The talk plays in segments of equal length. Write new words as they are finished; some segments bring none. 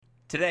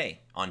Today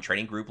on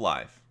Training Group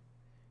Live,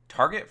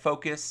 target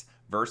focus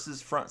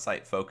versus front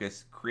sight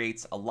focus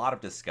creates a lot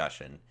of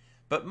discussion,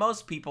 but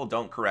most people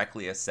don't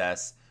correctly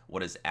assess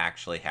what is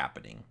actually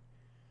happening.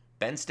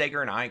 Ben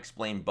Stoeger and I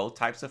explain both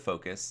types of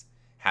focus,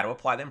 how to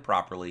apply them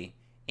properly,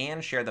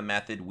 and share the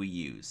method we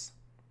use.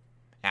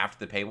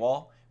 After the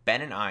paywall,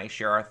 Ben and I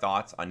share our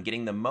thoughts on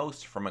getting the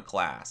most from a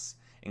class,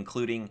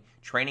 including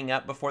training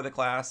up before the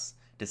class,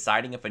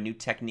 deciding if a new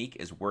technique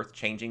is worth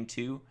changing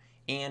to,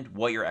 and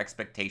what your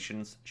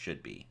expectations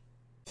should be.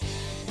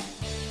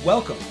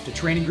 Welcome to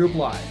Training Group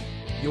Live,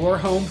 your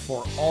home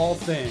for all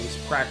things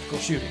practical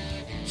shooting.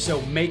 So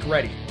make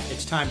ready,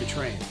 it's time to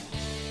train.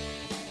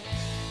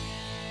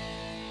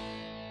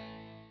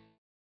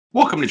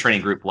 Welcome to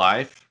Training Group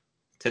Live.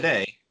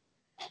 Today,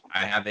 I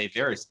have a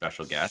very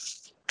special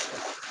guest,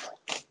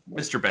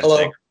 Mr. Ben Hello.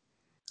 Stoeger.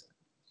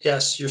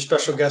 Yes, your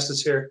special guest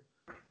is here.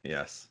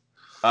 Yes.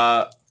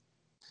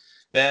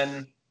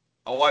 Ben,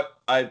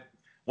 I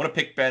want to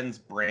pick Ben's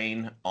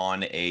brain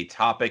on a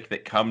topic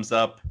that comes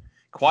up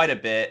quite a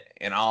bit,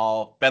 and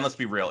Ben, let's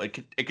be real, it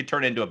could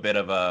turn into a bit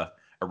of a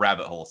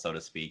rabbit hole, so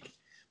to speak.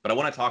 But I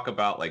want to talk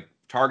about like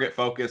target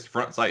focus,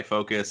 front sight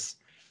focus,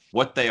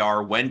 what they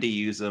are, when to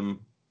use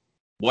them,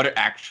 what it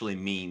actually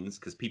means,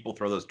 because people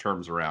throw those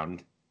terms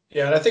around.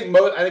 Yeah, and I think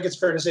it's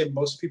fair to say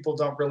most people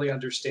don't really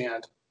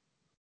understand,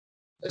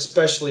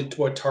 especially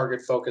what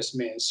target focus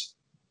means.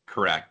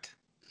 Correct.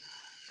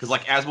 Because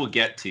like as we'll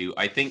get to,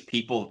 I think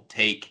people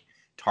take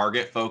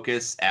target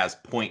focus as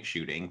point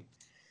shooting.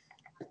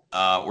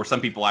 Or some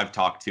people I've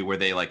talked to where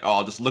they like, oh,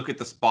 I'll just look at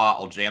the spot,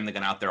 I'll jam the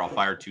gun out there, I'll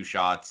fire 2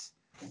 shots.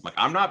 I'm like,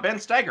 I'm not Ben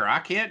Stoeger, I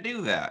can't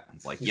do that.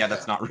 It's like, yeah,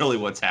 that's not really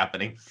what's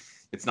happening.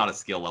 It's not a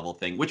skill level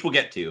thing, which we'll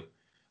get to.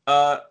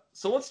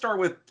 So let's start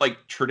with like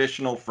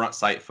traditional front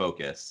sight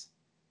focus.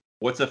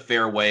 What's a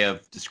fair way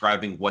of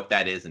describing what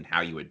that is and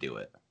how you would do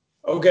it?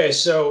 Okay,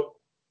 so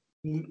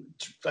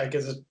I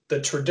guess the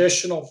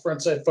traditional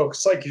front sight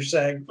focus, like you're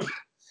saying,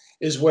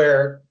 is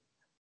where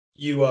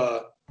you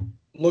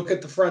look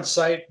at the front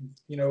sight,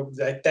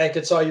 that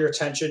gets all your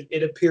attention.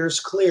 It appears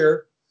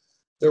clear.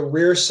 The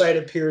rear sight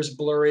appears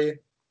blurry.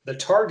 The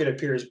target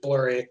appears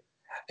blurry.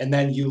 And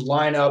then you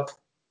line up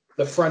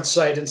the front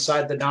sight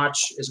inside the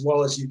notch as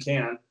well as you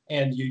can.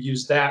 And you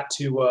use that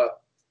to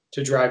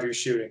drive your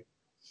shooting.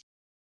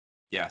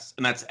 Yes.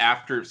 And that's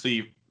after.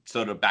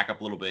 So to back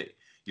up a little bit,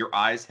 your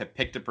eyes have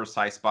picked a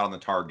precise spot on the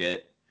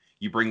target.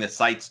 You bring the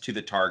sights to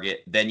the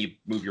target. Then you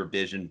move your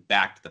vision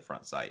back to the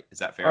front sight. Is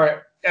that fair? All right.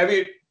 I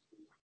mean,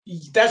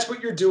 that's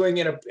what you're doing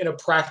in a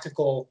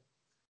practical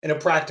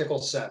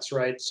sense,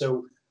 right?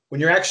 So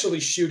when you're actually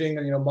shooting,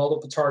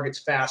 multiple targets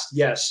fast,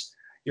 yes,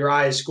 your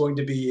eye is going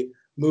to be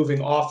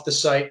moving off the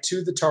sight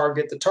to the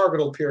target. The target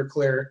will appear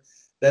clear.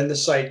 Then the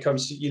sight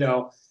comes,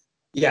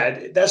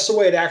 yeah, that's the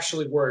way it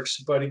actually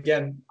works. But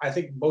again, I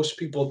think most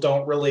people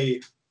don't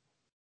really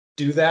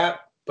do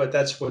that, but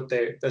that's what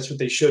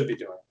they should be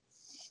doing.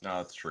 No,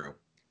 that's true.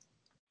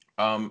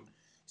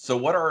 So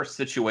what are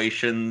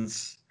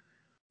situations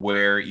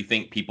where you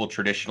think people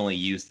traditionally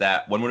use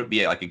that? When would it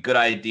be like a good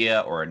idea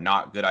or a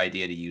not good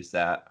idea to use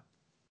that?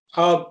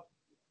 Well,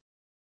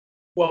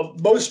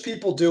 most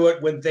people do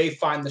it when they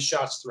find the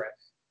shots threatening.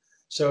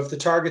 So if the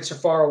targets are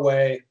far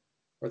away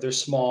or they're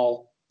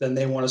small, then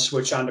they want to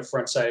switch on to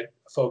front sight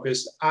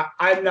focus.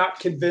 I'm not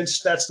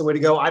convinced that's the way to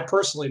go. I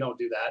personally don't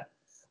do that,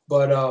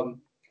 but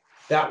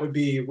that would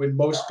be when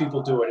most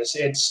people do it.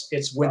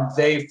 It's when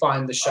they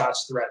find the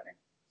shots threatening.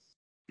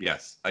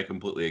 Yes, I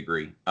completely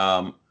agree.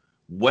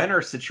 When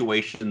are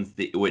situations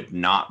that it would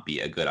not be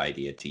a good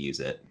idea to use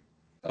it?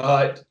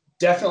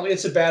 Definitely,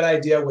 it's a bad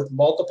idea with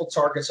multiple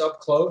targets up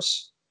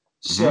close.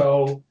 Mm-hmm.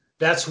 So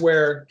that's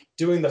where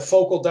doing the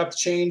focal depth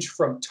change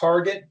from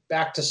target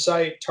back to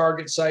sight,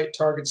 target sight,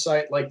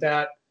 like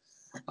that,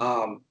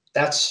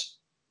 that's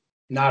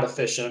not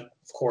efficient,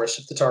 of course,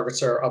 if the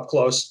targets are up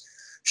close.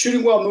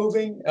 Shooting while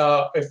moving,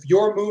 if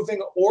you're moving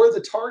or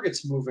the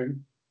target's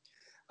moving,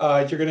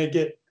 you're going to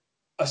get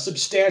a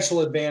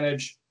substantial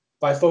advantage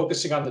by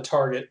focusing on the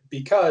target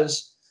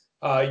because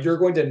you're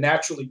going to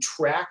naturally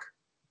track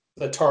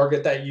the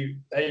target that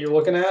you're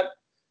looking at.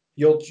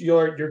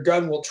 Your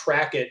gun will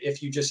track it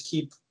if you just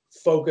keep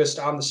focused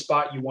on the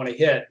spot you want to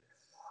hit.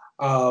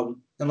 And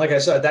like I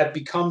said, that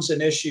becomes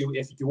an issue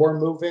if you're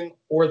moving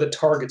or the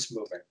target's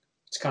moving.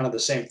 It's kind of the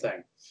same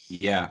thing.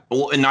 Yeah.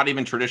 Well, and not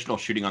even traditional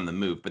shooting on the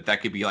move, but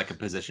that could be like a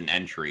position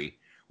entry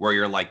where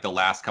you're like the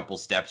last couple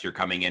steps you're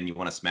coming in, you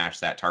want to smash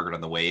that target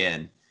on the way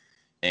in.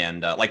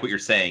 And like what you're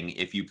saying,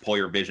 if you pull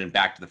your vision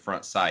back to the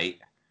front sight,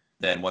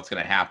 then what's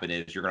going to happen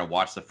is you're going to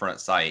watch the front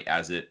sight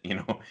as it,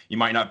 you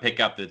might not pick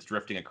up that it's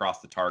drifting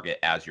across the target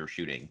as you're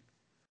shooting.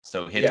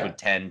 So hits would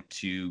tend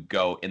to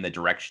go in the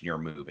direction you're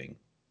moving.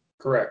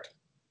 Correct.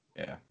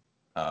 Yeah.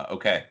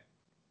 Okay.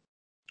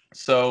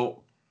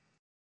 So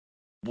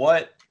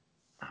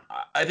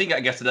I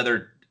guess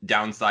another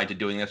downside to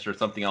doing this or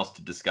something else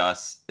to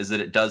discuss is that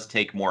it does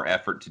take more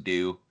effort to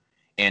do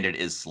and it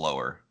is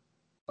slower.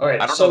 All right.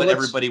 I don't know that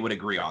everybody would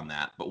agree on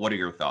that, but what are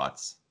your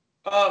thoughts?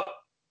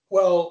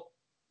 Well,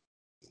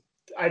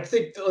 I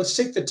think let's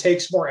take the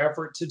takes more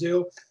effort to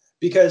do,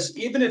 because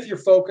even if you're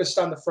focused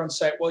on the front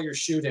sight while you're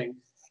shooting,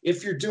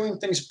 if you're doing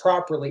things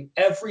properly,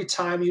 every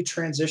time you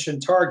transition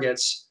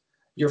targets,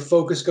 your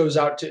focus goes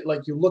out to,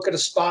 like, you look at a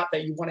spot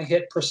that you want to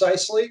hit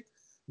precisely,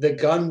 the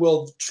gun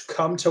will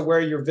come to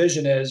where your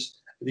vision is.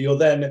 You'll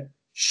then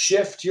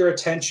shift your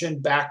attention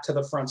back to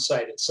the front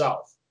sight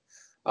itself.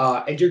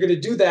 And you're going to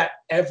do that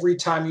every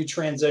time you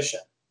transition,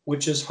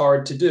 which is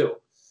hard to do.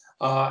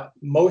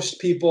 Most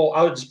people,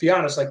 I would just be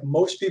honest, like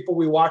most people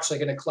we watch,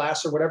 like in a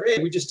class or whatever,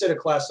 hey, we just did a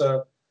class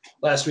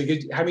last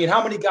week. I mean,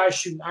 how many guys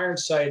shooting iron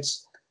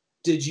sights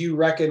did you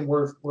reckon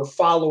were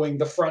following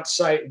the front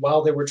sight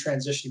while they were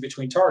transitioning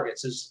between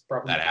targets? Is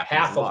probably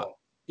half of them.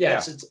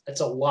 Yeah, yeah.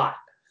 It's a lot.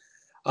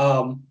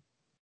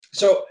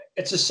 So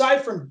it's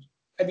aside from,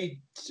 I mean,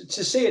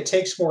 to say it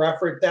takes more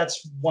effort,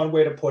 that's one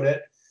way to put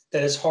it.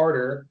 That is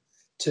harder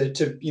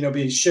to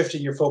be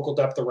shifting your focal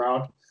depth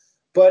around.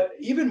 But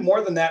even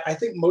more than that, I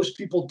think most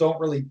people don't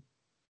really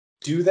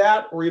do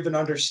that or even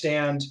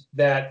understand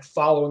that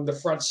following the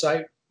front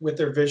sight with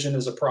their vision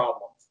is a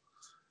problem.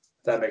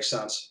 If that makes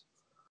sense.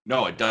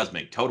 No, it does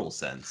make total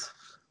sense.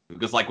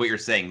 Because like what you're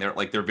saying,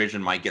 their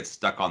vision might get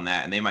stuck on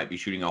that, and they might be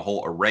shooting a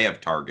whole array of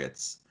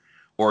targets.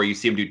 Or you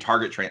see them do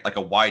like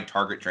a wide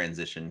target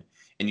transition,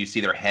 and you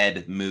see their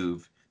head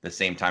move the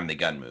same time the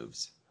gun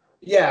moves.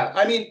 Yeah,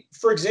 I mean,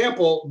 for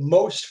example,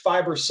 most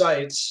fiber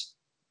sights,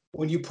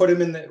 when you put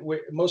them in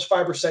most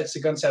fiber sights the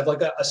guns have,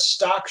 like a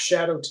stock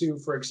Shadow 2,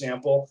 for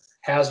example,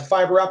 has a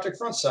fiber optic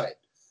front sight.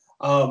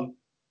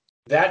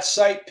 That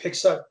sight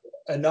picks up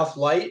enough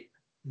light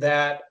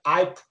that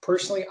I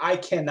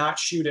cannot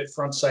shoot at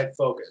front sight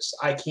focus.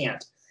 I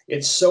can't.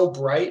 It's so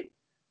bright,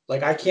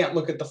 like I can't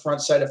look at the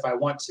front sight if I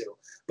want to.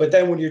 But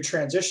then when you're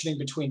transitioning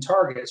between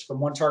targets from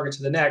one target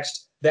to the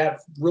next,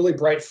 that really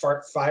bright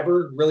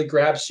fiber really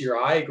grabs your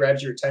eye,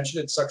 grabs your attention,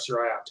 and sucks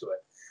your eye out to it.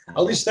 Mm-hmm.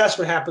 At least that's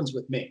what happens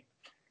with me.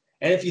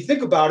 And if you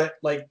think about it,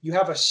 like you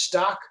have a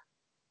stock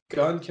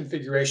gun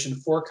configuration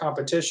for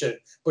competition,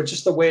 but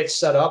just the way it's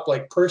set up,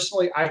 like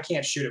personally, I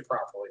can't shoot it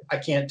properly. I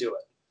can't do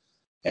it.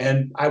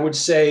 And I would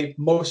say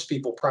most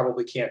people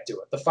probably can't do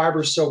it. The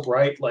fiber is so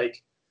bright,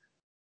 like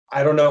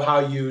I don't know how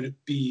you'd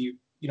be,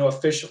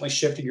 efficiently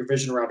shifting your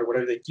vision around or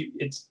whatever.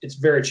 It's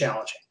very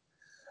challenging.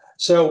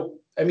 So,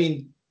 I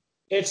mean,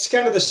 it's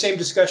kind of the same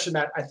discussion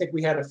that I think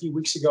we had a few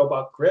weeks ago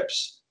about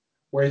grips,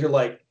 where you're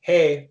like,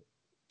 hey,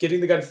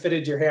 getting the gun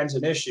fitted to your hand's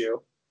an issue,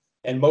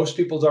 and most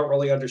people don't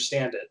really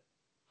understand it.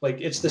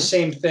 Like it's the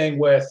same thing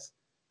with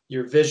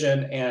your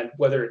vision, and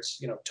whether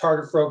it's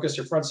target focus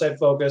or front sight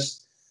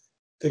focus.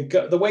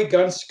 The way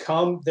guns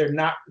come, they're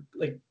not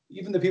like,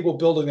 even the people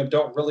building them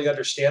don't really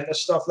understand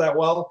this stuff that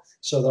well.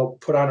 So they'll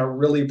put on a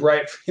really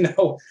bright,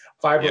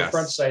 fiber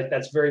front sight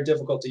that's very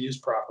difficult to use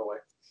properly.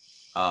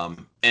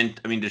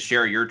 And I mean, to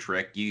share your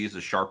trick, you use a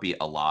Sharpie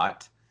a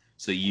lot.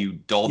 So you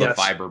dull the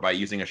fiber by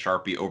using a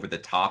Sharpie over the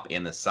top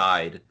and the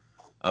side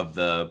of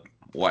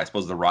I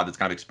suppose the rod that's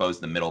kind of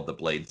exposed in the middle of the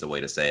blade is the way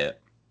to say it.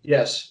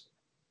 Yes.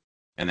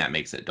 And that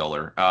makes it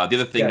duller. The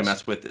other thing to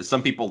mess with is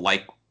some people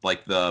like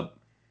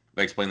if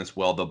I explain this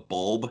well, the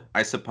bulb,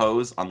 I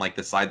suppose, on like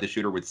the side the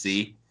shooter would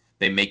see,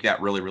 they make that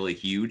really, really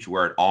huge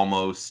where it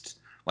almost,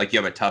 like you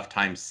have a tough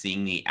time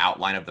seeing the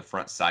outline of the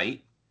front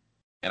sight.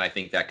 And I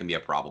think that can be a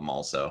problem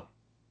also.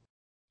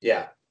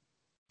 Yeah.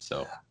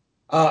 So.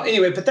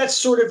 Anyway, but that's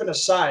sort of an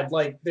aside.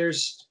 Like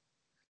there's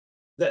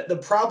the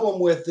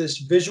problem with this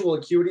visual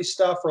acuity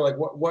stuff, or like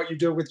what you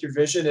do with your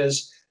vision,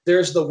 is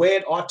there's the way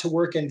it ought to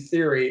work in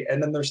theory,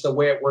 and then there's the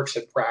way it works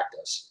in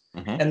practice.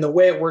 Mm-hmm. And the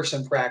way it works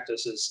in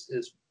practice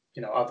is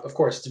of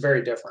course, it's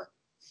very different.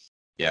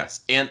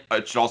 Yes, and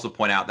I should also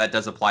point out that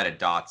does apply to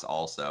dots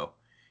also.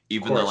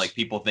 Even though like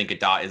people think a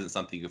dot isn't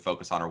something you can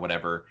focus on or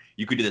whatever,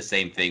 you could do the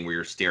same thing where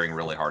you're staring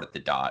really hard at the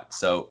dot.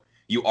 So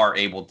you are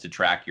able to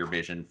track your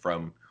vision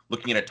from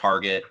looking at a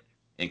target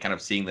and kind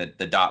of seeing the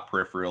dot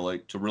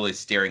peripherally to really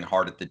staring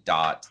hard at the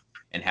dot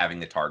and having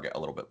the target a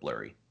little bit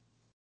blurry.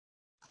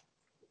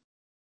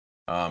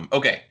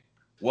 Okay,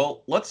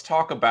 well, let's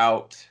talk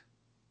about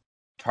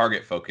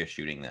target focus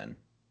shooting then.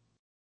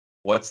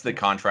 What's the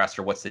contrast,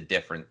 or what's the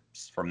difference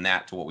from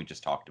that to what we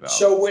just talked about?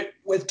 So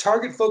with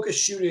target focus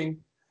shooting,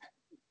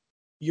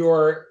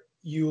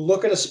 you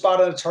look at a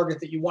spot on a target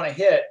that you want to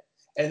hit,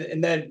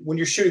 and then when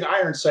you're shooting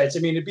iron sights, I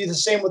mean, it'd be the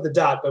same with the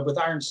dot, but with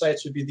iron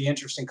sights would be the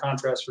interesting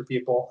contrast for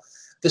people.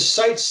 The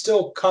sights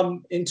still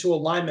come into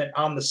alignment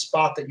on the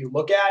spot that you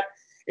look at.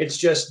 It's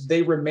just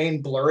they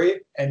remain blurry,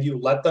 and you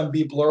let them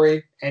be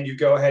blurry, and you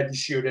go ahead and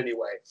shoot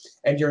anyway.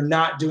 And you're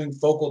not doing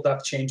focal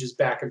depth changes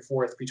back and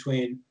forth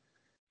between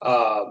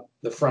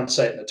the front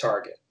sight and the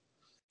target.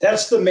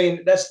 That's the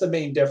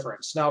main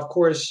difference. Now, of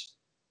course,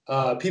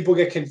 people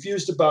get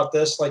confused about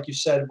this. Like you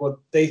said, well,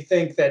 they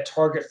think that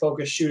target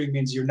focus shooting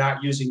means you're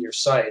not using your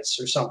sights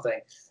or something.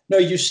 No,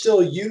 you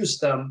still use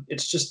them.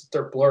 It's just that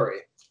they're blurry.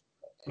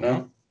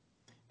 Mm-hmm.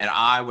 And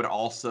I would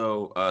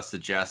also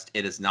suggest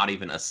it is not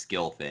even a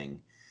skill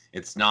thing.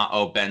 It's not,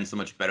 oh, Ben's so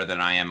much better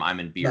than I am. I'm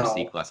in B or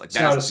C class. Like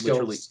that's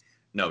literally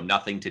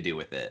nothing to do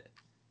with it.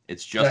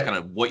 It's just kind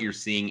of what you're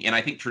seeing. And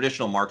I think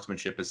traditional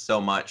marksmanship is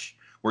so much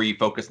where you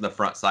focus on the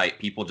front sight.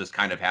 People just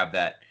kind of have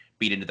that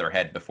beat into their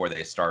head before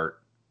they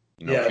start,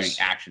 shooting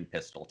action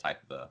pistol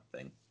type of a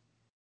thing.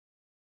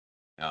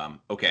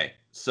 Okay,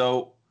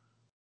 so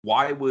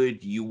why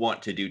would you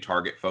want to do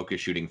target focus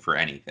shooting for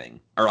anything,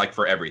 or like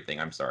for everything?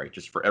 I'm sorry,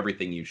 just for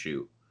everything you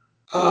shoot.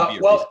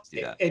 Well,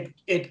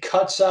 it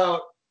cuts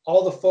out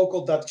all the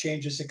focal depth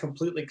changes. It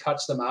completely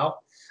cuts them out,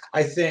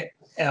 I think,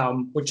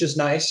 which is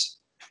nice.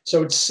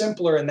 So it's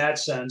simpler in that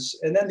sense.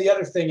 And then the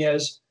other thing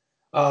is,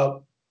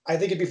 I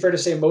think it'd be fair to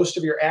say most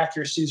of your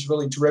accuracy is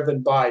really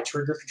driven by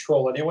trigger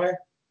control anyway.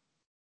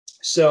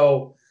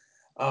 So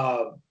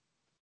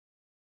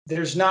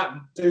there's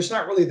not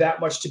really that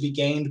much to be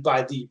gained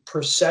by the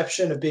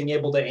perception of being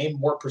able to aim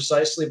more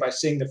precisely by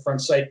seeing the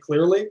front sight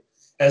clearly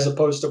as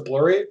opposed to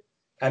blurry.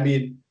 I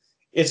mean,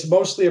 it's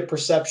mostly a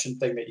perception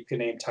thing that you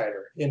can aim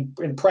tighter.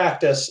 In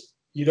practice,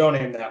 you don't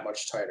aim that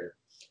much tighter.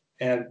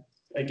 And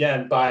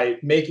again, by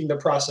making the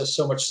process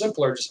so much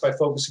simpler, just by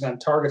focusing on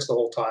targets the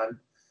whole time,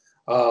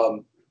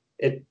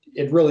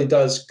 it really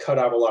does cut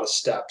out a lot of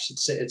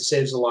steps. It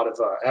saves a lot of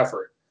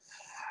effort.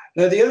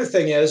 Now, the other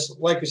thing is,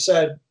 like I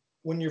said,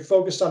 when you're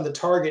focused on the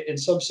target, in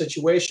some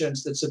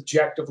situations, that's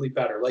objectively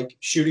better, like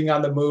shooting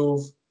on the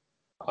move,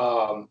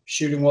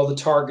 shooting while the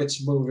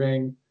target's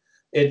moving.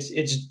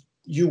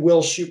 You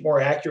will shoot more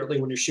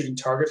accurately when you're shooting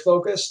target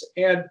focused.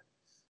 And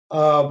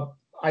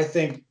I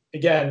think,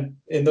 again,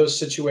 in those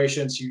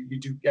situations, you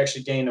do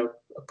actually gain a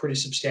pretty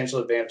substantial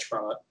advantage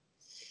from it.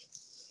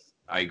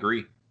 I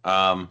agree.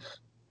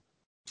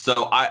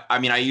 So I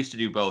mean, I used to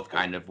do both,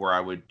 kind of, where I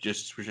would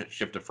just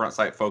shift to front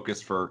sight focus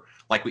for,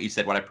 like what you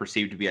said, what I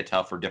perceived to be a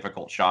tough or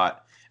difficult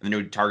shot, and then it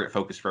would target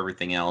focus for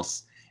everything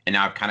else. And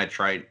now I've kind of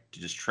tried to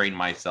just train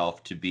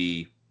myself to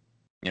be,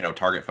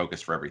 target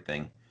focus for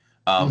everything.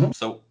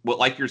 So what,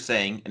 like you're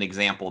saying, an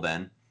example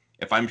then,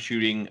 if I'm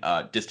shooting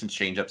distance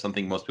change up,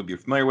 something most people are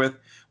familiar with,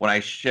 when I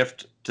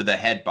shift to the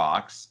head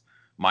box,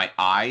 my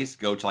eyes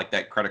go to like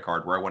that credit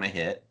card where I want to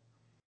hit.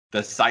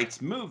 The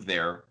sights move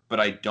there, but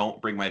I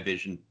don't bring my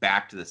vision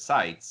back to the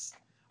sights.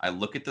 I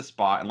look at the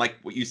spot, and like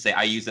what you say,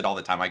 I use it all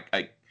the time.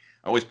 I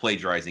always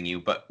plagiarizing you,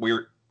 but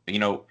you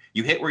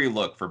hit where you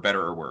look, for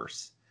better or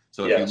worse.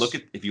 So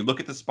if you look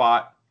at the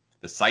spot,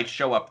 the sights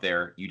show up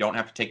there. You don't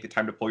have to take the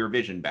time to pull your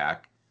vision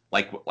back.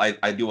 Like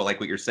I do, like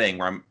what you're saying,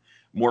 where I'm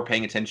more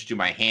paying attention to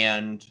my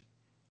hand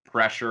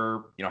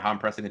pressure, how I'm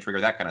pressing the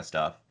trigger, that kind of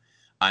stuff.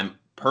 I'm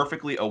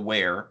perfectly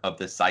aware of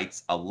the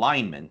sight's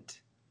alignment.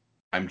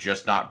 I'm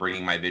just not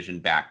bringing my vision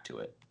back to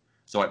it.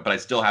 But I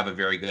still have a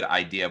very good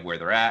idea of where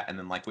they're at. And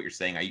then, like what you're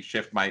saying, I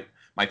shift my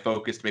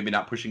focus to maybe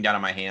not pushing down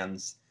on my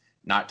hands,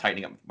 not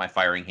tightening up my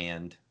firing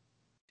hand.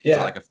 Yeah. Is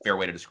that like a fair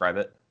way to describe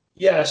it?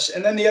 Yes.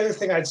 And then the other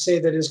thing I'd say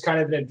that is kind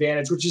of an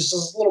advantage, which is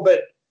just a little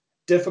bit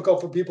difficult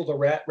for people to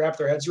wrap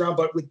their heads around,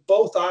 but with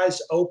both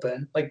eyes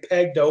open, like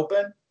pegged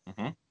open,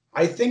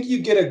 I think you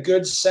get a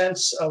good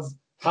sense of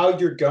how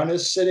your gun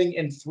is sitting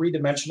in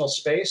three-dimensional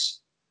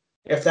space,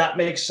 if that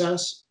makes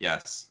sense.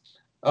 Yes.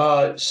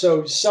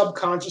 So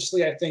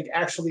subconsciously, I think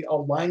actually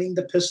aligning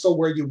the pistol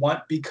where you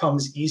want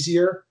becomes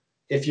easier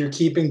if you're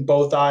keeping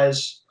both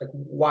eyes like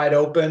wide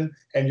open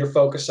and you're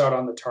focused out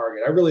on the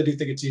target. I really do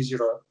think it's easier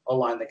to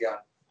align the gun.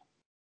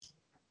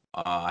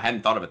 I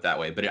hadn't thought of it that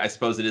way, but I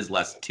suppose it is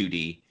less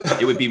 2D.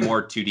 It would be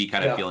more 2D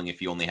kind of feeling if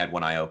you only had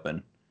one eye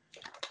open.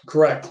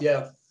 Correct.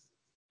 Yeah.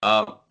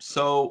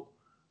 So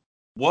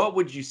what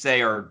would you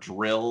say are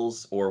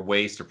drills or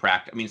ways to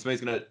practice? I mean,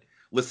 somebody's going to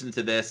listen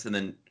to this and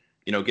then,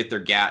 get their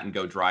gat and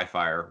go dry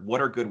fire.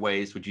 What are good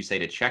ways, would you say,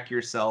 to check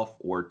yourself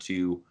or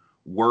to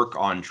work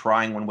on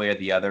trying one way or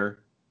the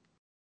other?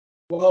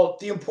 Well,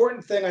 the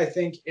important thing, I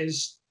think,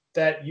 is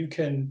that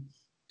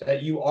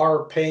you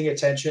are paying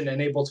attention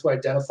and able to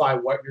identify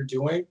what you're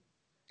doing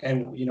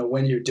and,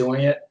 when you're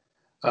doing it.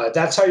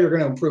 That's how you're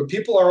going to improve.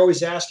 People are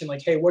always asking,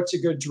 like, hey, what's a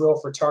good drill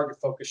for target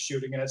focus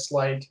shooting? And it's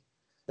like,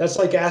 that's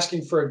like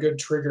asking for a good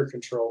trigger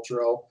control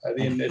drill. I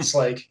mean, it's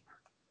like,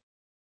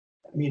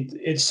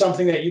 it's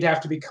something that you'd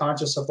have to be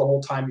conscious of the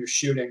whole time you're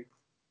shooting.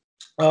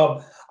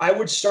 I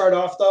would start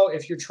off, though,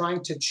 if you're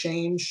trying to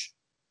change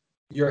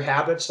your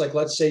habits, like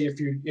let's say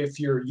if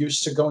you're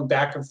used to going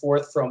back and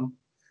forth from,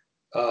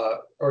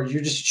 or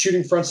you're just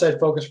shooting front sight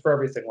focus for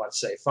everything, let's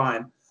say,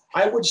 fine.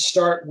 I would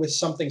start with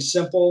something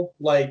simple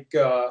like,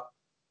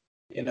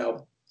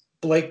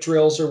 Blake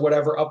drills or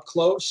whatever up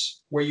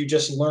close, where you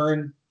just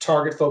learn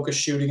target focus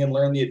shooting and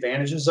learn the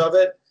advantages of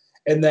it.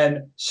 And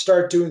then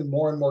start doing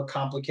more and more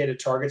complicated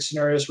target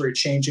scenarios where you're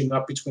changing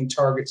up between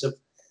targets of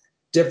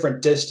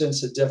different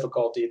distance and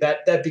difficulty.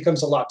 That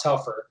becomes a lot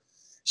tougher.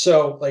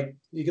 So like,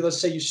 let's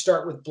say you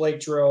start with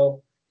Blake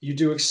drill, you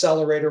do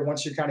accelerator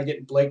once you're kind of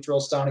getting Blake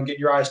drills down and get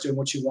your eyes doing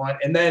what you want.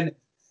 And then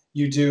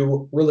you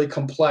do really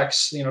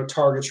complex,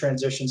 target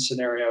transition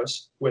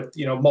scenarios with,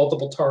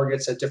 multiple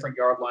targets at different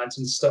yard lines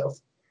and stuff.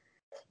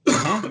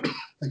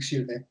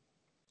 Excuse me.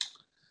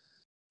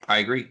 I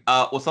agree.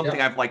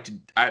 Something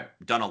I've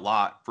done a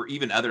lot for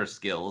even other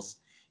skills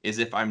is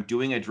if I'm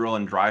doing a drill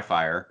and dry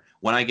fire,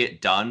 when I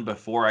get done,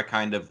 before I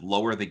kind of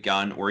lower the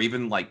gun, or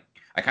even like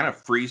I kind of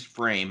freeze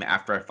frame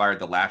after I fired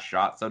the last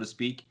shot, so to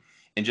speak,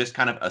 and just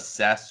kind of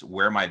assess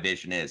where my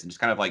vision is, and just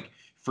kind of like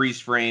freeze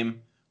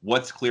frame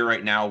what's clear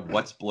right now,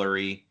 what's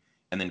blurry,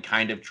 and then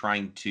kind of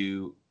trying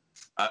to,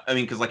 I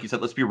mean, because like you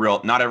said, let's be real,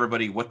 not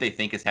everybody, what they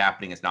think is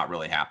happening is not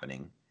really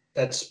happening.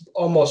 That's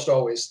almost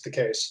always the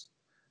case.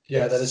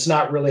 Yeah, that it's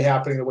not really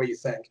happening the way you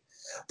think.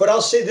 But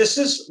I'll say this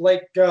is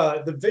like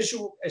the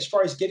visual, as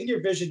far as getting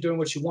your vision doing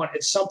what you want,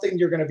 it's something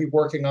you're going to be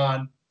working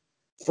on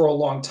for a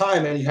long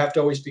time, and you have to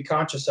always be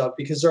conscious of,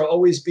 because there'll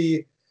always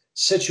be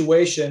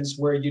situations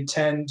where you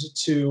tend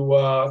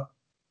to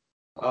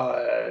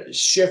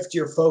shift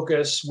your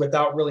focus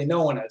without really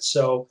knowing it.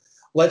 So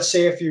let's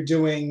say if you're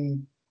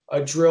doing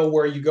a drill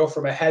where you go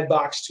from a head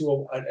box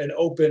to an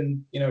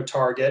open,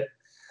 target.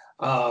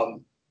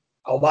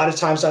 A lot of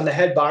times on the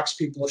head box,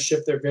 people will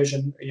shift their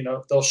vision.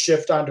 They'll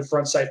shift onto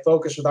front sight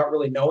focus without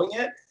really knowing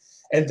it,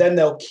 and then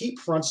they'll keep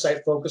front sight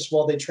focus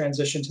while they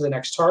transition to the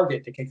next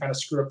target. They can kind of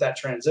screw up that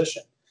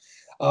transition.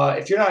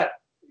 If you're not,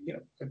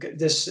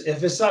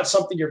 if it's not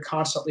something you're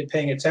constantly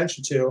paying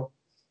attention to,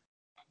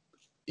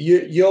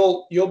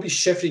 you'll be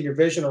shifting your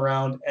vision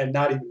around and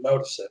not even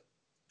notice it.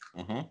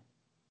 Mm-hmm.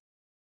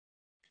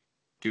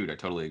 Dude, I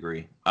totally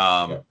agree.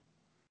 Yeah.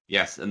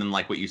 Yes, and then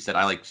like what you said,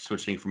 I like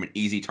switching from an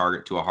easy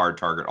target to a hard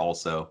target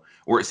also,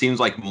 or it seems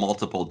like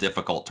multiple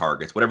difficult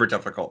targets, whatever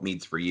difficult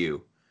means for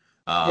you.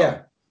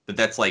 Yeah. But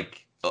that's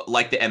like the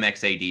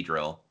MXAD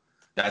drill.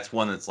 That's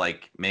one that's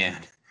like,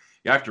 man,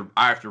 I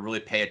have to really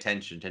pay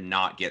attention to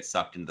not get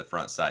sucked into the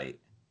front sight.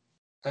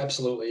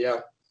 Absolutely,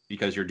 yeah.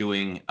 Because you're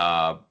doing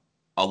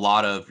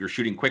you're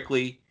shooting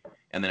quickly,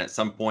 and then at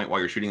some point while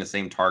you're shooting the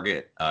same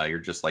target,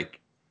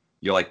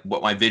 you're like,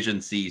 what my vision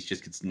sees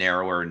just gets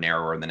narrower and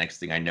narrower, and the next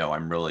thing I know,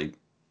 I'm really,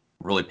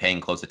 really paying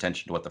close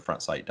attention to what the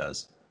front sight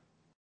does.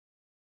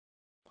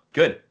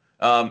 Good.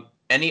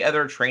 Any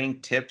other training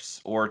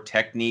tips or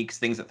techniques,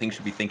 things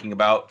should be thinking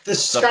about?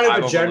 This is kind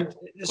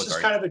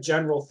of a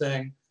general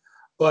thing,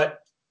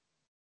 but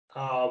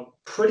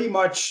pretty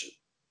much,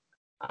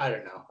 I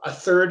don't know, a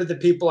third of the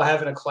people I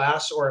have in a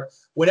class, or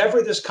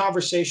whenever this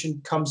conversation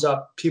comes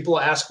up, people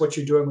ask what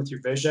you're doing with your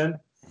vision,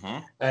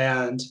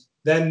 and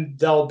then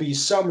there'll be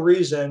some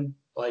reason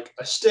like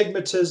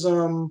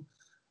astigmatism,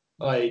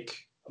 like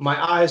my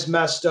eyes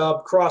messed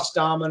up, cross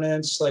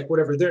dominance, like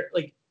whatever. They're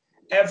like,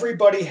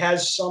 everybody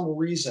has some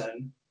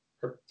reason,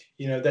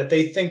 that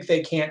they think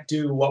they can't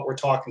do what we're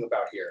talking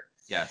about here.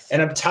 Yes.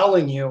 And I'm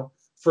telling you,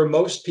 for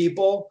most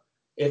people,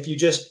 if you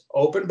just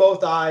open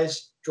both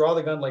eyes, draw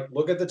the gun, like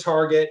look at the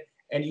target,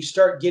 and you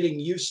start getting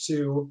used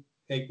to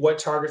like what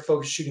target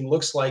focus shooting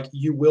looks like,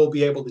 you will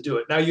be able to do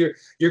it. Now you're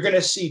going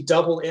to see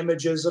double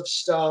images of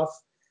stuff.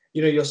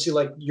 You'll see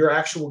like your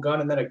actual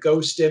gun and then a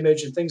ghost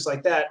image and things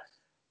like that.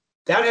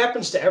 That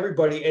happens to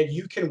everybody, and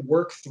you can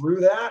work through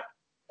that,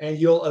 and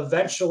you'll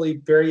eventually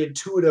very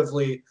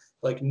intuitively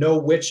like know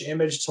which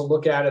image to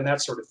look at and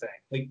that sort of thing.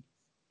 Like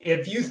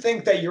if you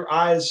think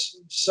that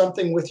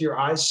something with your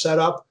eyes set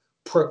up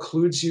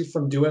precludes you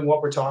from doing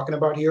what we're talking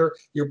about here,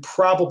 you're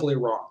probably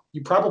wrong.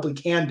 You probably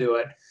can do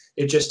it.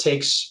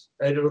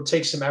 It'll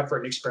take some effort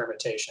and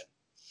experimentation.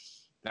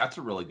 That's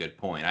a really good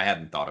point. I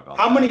hadn't thought about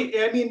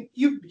that.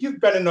 You've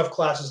been in enough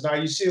classes now.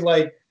 You see,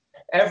 like,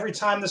 every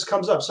time this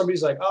comes up,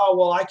 somebody's like, oh,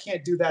 well, I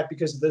can't do that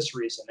because of this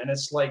reason. And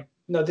it's like,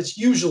 no, that's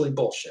usually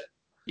bullshit.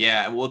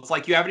 Yeah, well, it's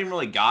like you haven't even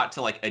really got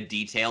to like a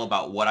detail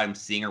about what I'm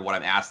seeing or what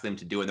I'm asking them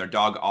to do, and their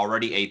dog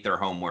already ate their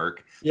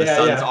homework. The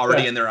sun's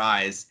already in their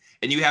eyes,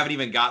 and you haven't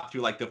even got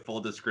through like the full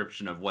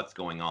description of what's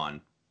going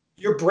on.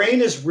 Your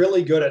brain is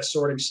really good at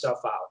sorting stuff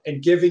out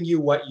and giving you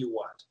what you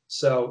want.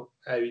 So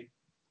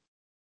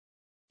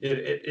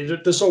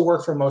this will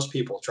work for most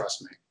people,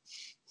 trust me.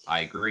 I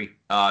agree.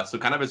 So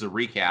kind of as a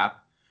recap,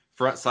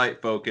 front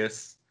sight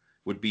focus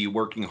would be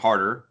working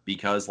harder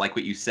because, like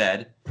what you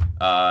said,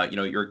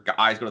 your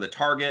eyes go to the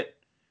target,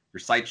 your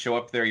sights show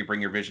up there, you bring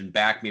your vision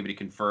back, maybe to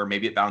confirm,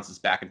 maybe it bounces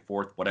back and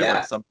forth, whatever. Yeah.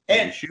 At some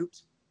point you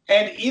shoot.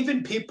 And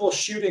even people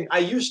shooting, I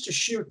used to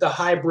shoot the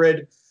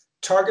hybrid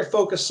target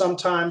focus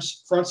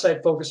sometimes, front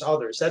sight focus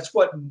others. That's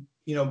what,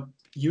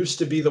 used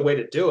to be the way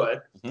to do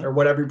it, or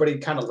what everybody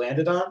kind of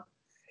landed on.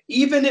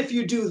 Even if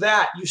you do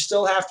that, you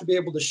still have to be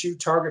able to shoot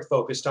target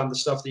focused on the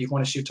stuff that you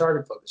want to shoot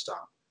target focused on.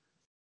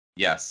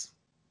 Yes.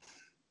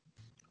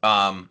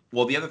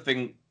 Well, the other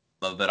thing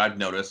that I've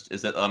noticed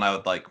is that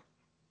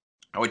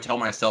I would tell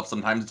myself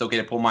sometimes it's okay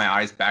to pull my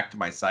eyes back to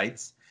my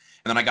sights.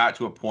 And then I got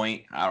to a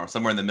point, I don't know,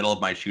 somewhere in the middle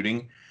of my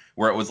shooting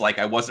where it was like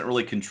I wasn't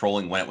really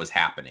controlling when it was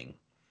happening,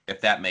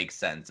 if that makes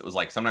sense. It was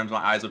like sometimes my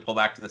eyes would pull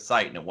back to the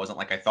sight, and it wasn't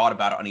like I thought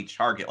about it on each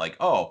target, like,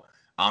 oh,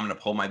 I'm going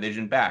to pull my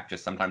vision back.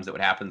 Just sometimes it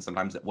would happen,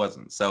 sometimes it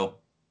wasn't. So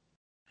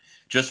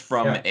just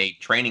from a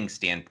training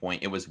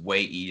standpoint, it was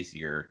way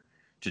easier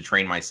to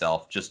train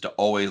myself just to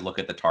always look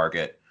at the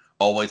target,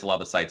 always allow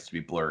the sights to be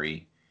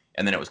blurry.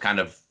 And then it was kind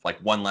of like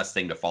one less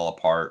thing to fall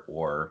apart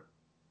or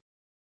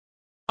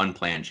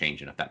unplanned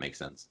changing, if that makes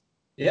sense.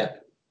 Yeah.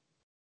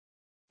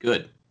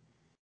 Good.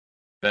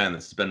 Ben,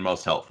 this has been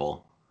most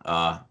helpful.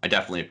 I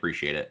definitely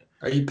appreciate it.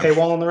 Are you I'm sh-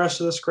 paywalling the rest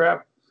of this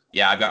crap?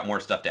 yeah, I've got more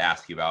stuff to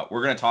ask you about.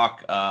 We're going to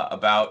talk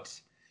about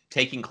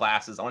taking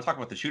classes. I want to talk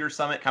about the Shooter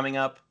Summit coming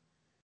up,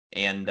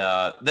 and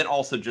then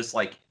also just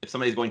like if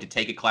somebody's going to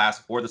take a class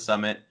for the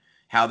summit,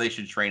 how they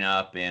should train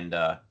up. And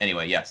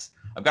anyway, yes,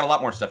 I've got a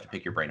lot more stuff to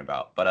pick your brain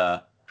about, but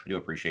I do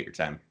appreciate your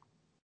time.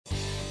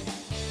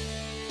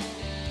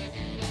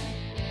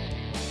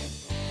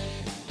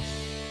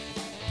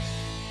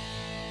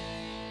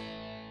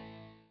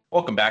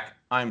 Welcome back.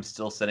 I'm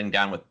still sitting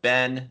down with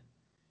Ben,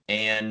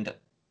 and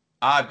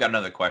I've got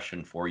another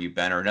question for you,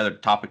 Ben, or another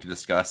topic to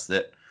discuss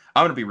that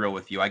I'm going to be real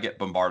with you. I get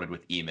bombarded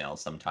with emails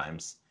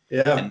sometimes.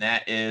 Yeah. And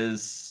that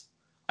is,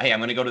 hey, I'm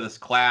going to go to this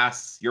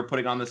class. You're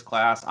putting on this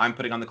class. I'm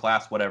putting on the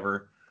class,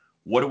 whatever.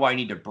 What do I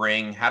need to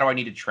bring? How do I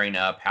need to train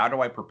up? How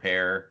do I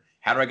prepare?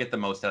 How do I get the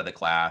most out of the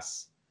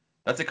class?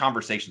 That's a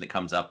conversation that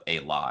comes up a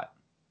lot.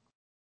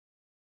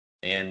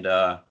 And,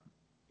 I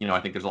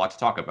think there's a lot to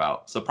talk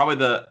about. So probably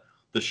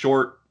the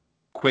short,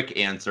 quick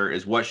answer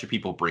is what should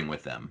people bring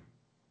with them?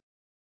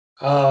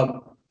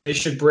 They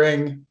should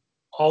bring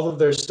all of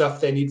their stuff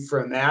they need for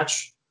a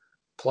match,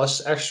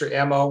 plus extra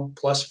ammo,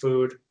 plus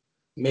food,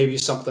 maybe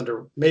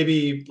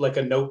like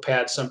a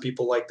notepad. Some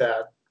people like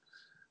that.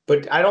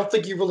 But I don't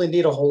think you really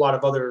need a whole lot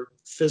of other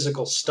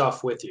physical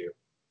stuff with you.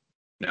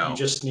 You No,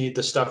 just need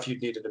the stuff you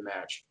need to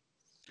match.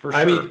 for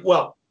I sure. mean,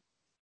 well,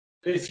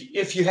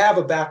 if you have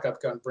a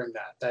backup gun, bring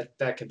that.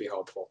 That can be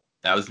helpful.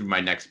 That was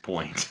my next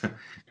point.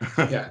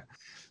 Yeah.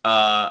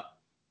 uh,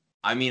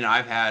 I mean,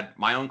 I've had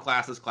my own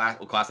class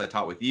I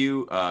taught with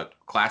you,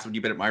 class when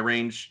you've been at my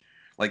range.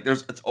 Like,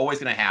 it's always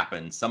going to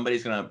happen.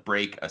 Somebody's going to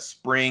break a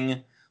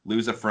spring,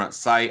 lose a front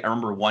sight. I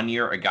remember one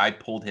year a guy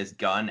pulled his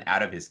gun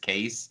out of his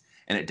case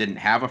and it didn't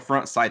have a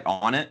front sight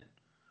on it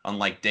on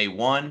like day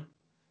one.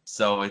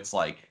 So it's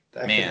like,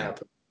 That can man,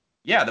 happen.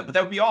 yeah, but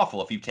that would be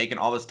awful if you've taken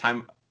all this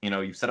time.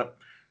 You've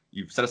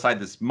set aside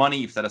this money,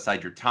 you've set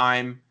aside your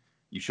time,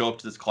 you show up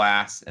to this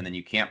class, and then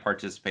you can't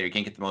participate, you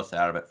can't get the most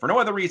out of it for no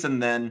other reason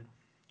than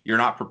you're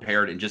not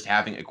prepared and just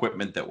having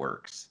equipment that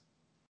works.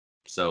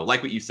 So,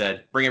 like what you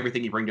said, bring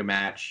everything you bring to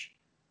match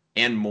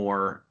and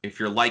more. If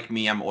you're like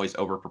me, I'm always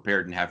over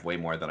prepared and have way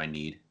more than I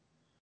need.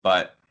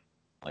 But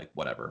like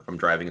whatever, if I'm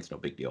driving, it's no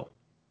big deal.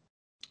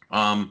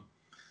 Um,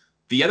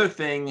 the other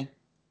thing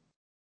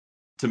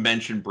to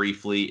mention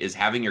briefly is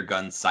having your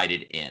gun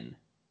sighted in.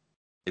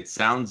 It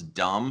sounds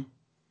dumb,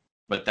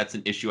 but that's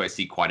an issue I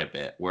see quite a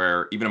bit.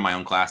 Where even in my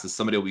own classes,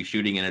 somebody will be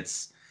shooting and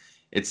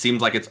it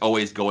seems like it's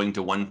always going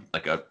to one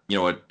like a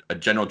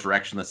general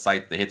direction the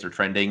sight the hits are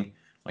trending.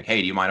 Like,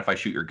 hey, do you mind if I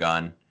shoot your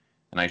gun?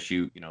 And I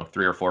shoot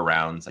 3 or 4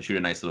 rounds. I shoot a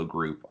nice little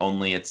group.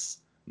 Only it's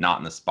not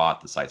in the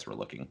spot the sights were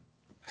looking.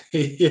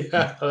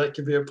 Yeah, that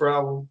could be a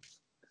problem.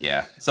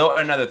 Yeah. So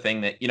another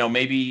thing that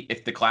maybe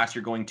if the class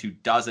you're going to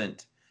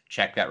doesn't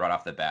check that right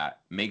off the bat,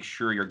 make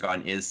sure your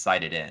gun is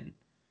sighted in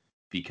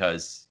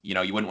because you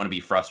wouldn't want to be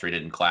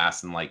frustrated in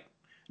class and like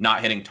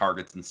not hitting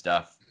targets and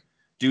stuff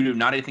due to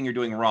not anything you're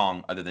doing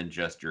wrong other than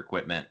just your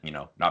equipment,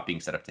 not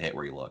being set up to hit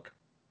where you look.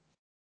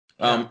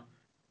 Yeah.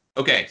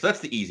 Okay, so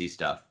that's the easy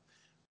stuff.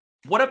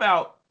 What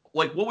about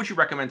like what would you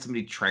recommend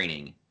somebody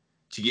training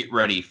to get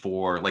ready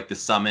for like the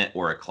summit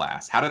or a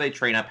class? How do they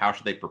train up? How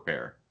should they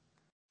prepare?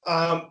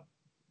 Um,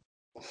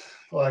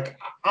 like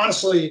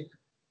honestly,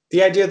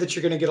 the idea that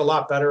you're going to get a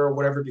lot better or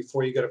whatever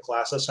before you go to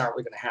class, that's not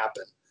really going to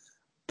happen.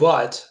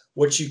 But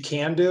what you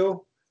can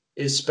do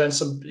is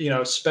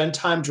spend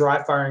time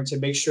dry firing to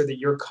make sure that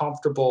you're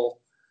comfortable,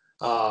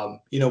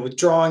 with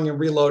drawing and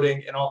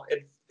reloading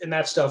and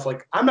that stuff.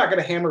 Like I'm not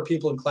going to hammer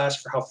people in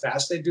class for how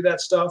fast they do that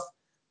stuff,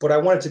 but I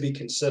want it to be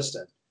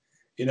consistent.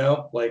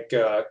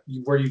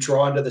 Where you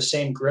draw into the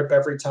same grip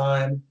every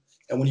time,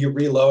 and when you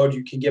reload,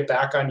 you can get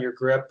back on your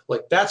grip.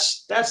 Like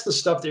that's the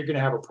stuff that you're going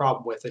to have a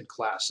problem with in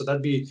class. So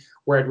that'd be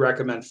where I'd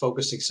recommend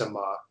focusing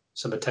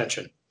some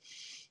attention.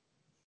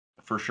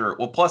 For sure.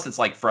 Well, plus it's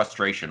like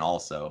frustration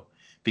also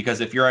because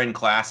if you're in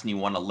class and you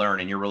want to learn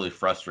and you're really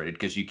frustrated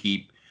because you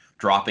keep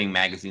dropping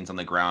magazines on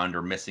the ground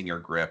or missing your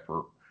grip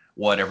or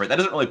whatever, that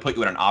doesn't really put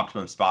you in an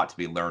optimum spot to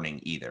be learning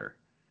either.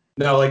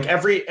 No, like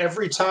every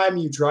time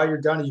you draw your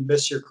gun and you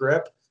miss your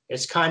grip,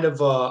 it's kind of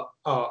a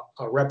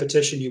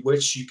repetition you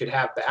wish you could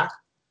have back.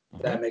 If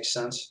Mm-hmm. that makes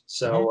sense. Mm-hmm.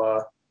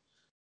 So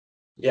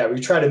yeah, we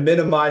try to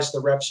minimize the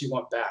reps you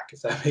want back,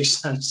 if that makes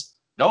sense.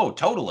 No,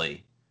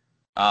 totally.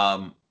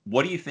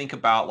 What do you think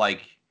about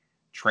like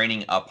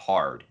training up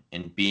hard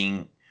and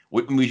being?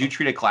 Would you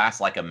treat a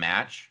class like a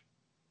match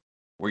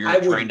where I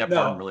you're trained wouldn't up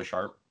hard and no, really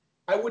sharp?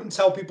 I wouldn't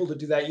tell people to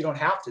do that. You don't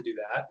have to do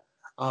that.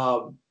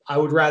 I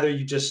would rather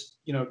you just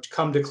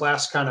come to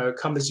class, kind of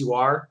come as you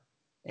are,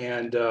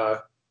 and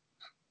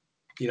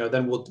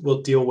then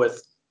we'll deal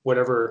with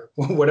whatever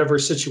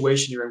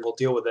situation you're in. We'll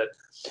deal with it.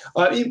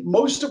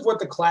 Most of what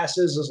the class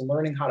is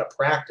learning how to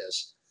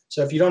practice.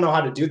 So if you don't know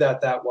how to do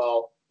that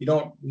well, you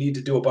don't need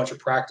to do a bunch of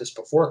practice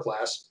before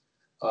class.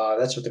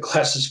 That's what the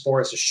class is for,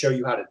 is to show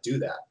you how to do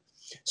that.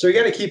 So you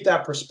got to keep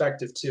that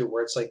perspective too,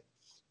 where it's like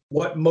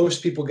what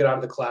most people get out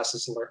of the class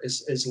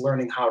is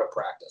learning how to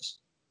practice.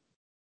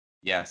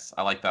 Yes,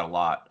 I like that a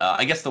lot.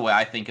 I guess the way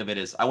I think of it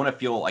is I want to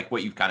feel like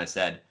what you've kind of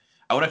said.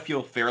 I want to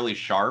feel fairly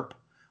sharp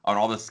on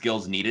all the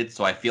skills needed,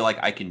 so I feel like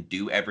I can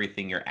do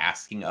everything you're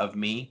asking of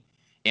me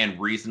and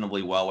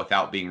reasonably well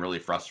without being really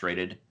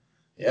frustrated.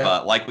 Yeah.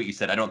 But like what you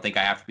said, I don't think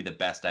I have to be the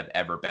best I've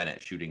ever been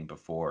at shooting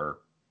before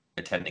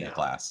attending a No,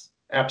 class.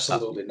 Uh,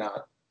 absolutely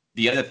not.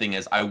 the other thing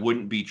is I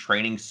wouldn't be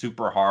training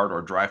super hard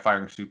or dry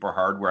firing super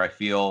hard where I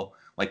feel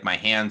like my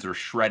hands are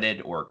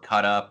shredded or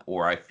cut up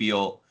or I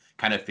feel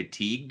kind of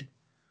fatigued.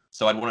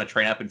 So I'd want to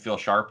train up and feel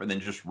sharp and then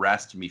just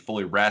rest, me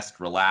fully rest,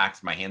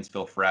 relax, my hands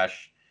feel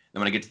fresh.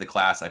 Then when I get to the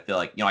class, I feel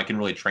like, I can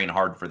really train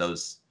hard for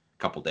those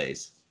couple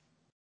days.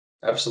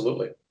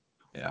 Absolutely.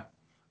 Yeah.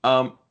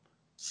 Um,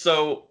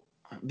 so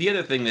the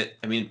other thing that,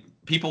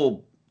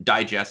 people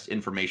digest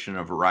information in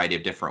a variety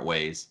of different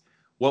ways.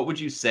 What would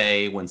you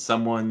say when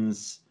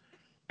someone's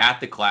at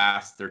the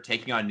class, they're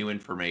taking on new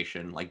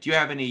information? Like, do you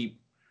have any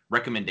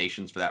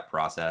recommendations for that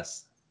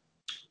process?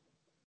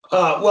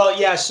 Well,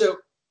 yeah. So,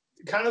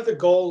 kind of the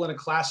goal in a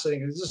class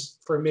setting is just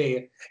for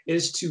me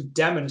is to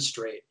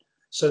demonstrate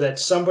so that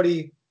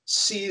somebody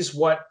sees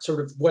what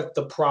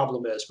the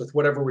problem is with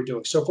whatever we're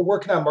doing. So, if we're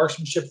working on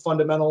marksmanship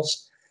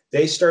fundamentals,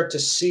 they start to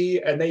see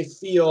and they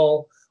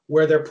feel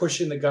where they're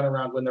pushing the gun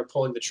around when they're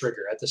pulling the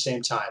trigger at the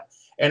same time,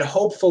 and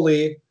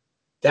hopefully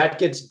that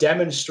gets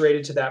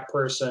demonstrated to that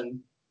person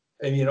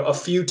and a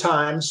few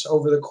times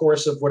over the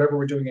course of whatever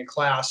we're doing in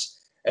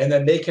class, and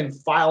then they can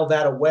file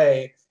that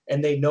away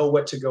and they know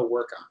what to go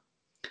work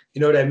on.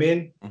 You know what I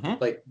mean? Mm-hmm.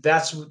 Like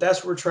that's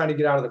what we're trying to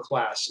get out of the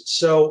class.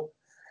 So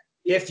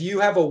if you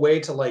have a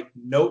way to like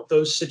note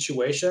those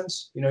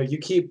situations,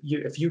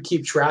 if you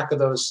keep track of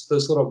those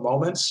little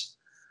moments,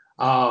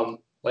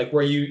 like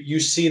where you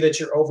see that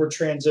you're over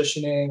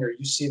transitioning or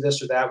you see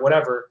this or that,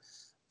 whatever.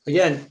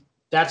 Again,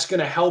 that's going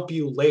to help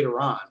you later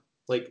on,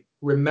 like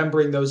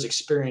remembering those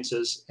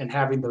experiences and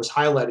having those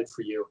highlighted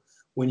for you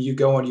when you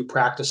go and you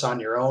practice on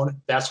your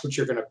own. That's what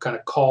you're going to kind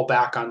of call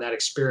back on that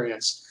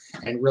experience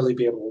and really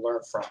be able to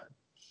learn from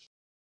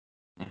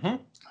it.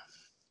 Mm-hmm.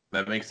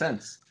 That makes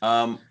sense.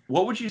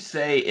 What would you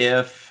say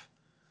if,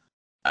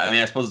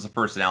 I suppose it's a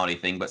personality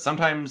thing, but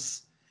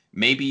sometimes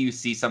maybe you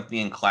see something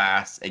in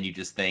class and you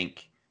just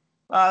think,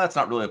 that's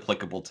not really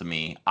applicable to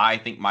me. I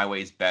think my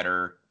way's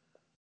better.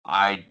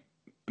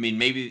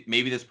 Maybe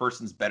this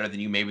person's better than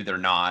you, maybe they're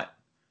not.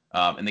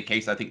 In the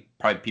case, I think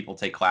probably people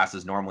take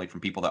classes normally from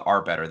people that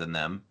are better than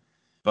them.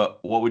 But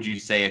what would you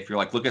say if you're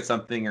like, look at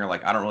something, you're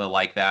like, I don't really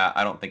like that.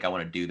 I don't think I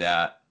want to do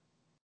that.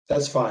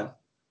 That's fine.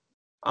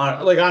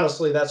 Like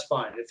honestly, that's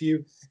fine. If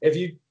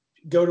you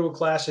go to a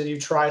class and you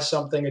try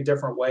something a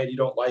different way and you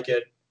don't like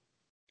it,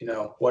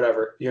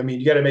 whatever.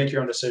 You got to make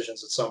your own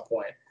decisions at some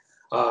point.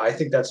 I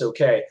think that's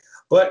okay.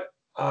 But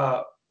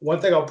one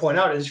thing I'll point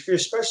out is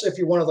especially if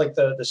you're one of like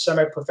the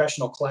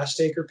semi-professional class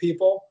taker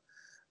people,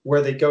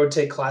 where they go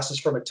take classes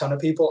from a ton of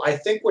people, I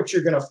think what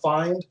you're going to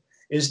find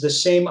is the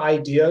same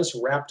ideas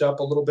wrapped up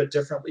a little bit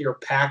differently or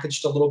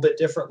packaged a little bit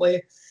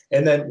differently.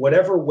 And then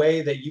whatever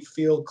way that you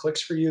feel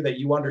clicks for you, that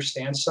you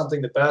understand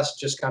something the best,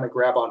 just kind of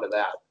grab onto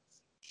that.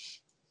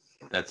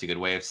 That's a good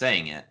way of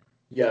saying it.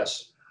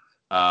 Yes.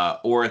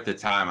 Or at the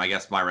time, I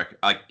guess like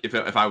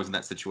if I was in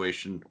that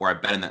situation or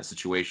I've been in that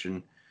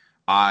situation,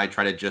 I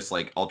try to just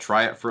like I'll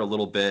try it for a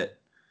little bit,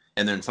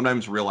 and then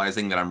sometimes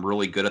realizing that I'm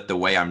really good at the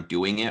way I'm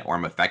doing it or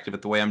I'm effective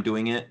at the way I'm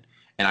doing it,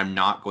 and I'm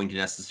not going to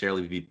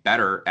necessarily be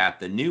better at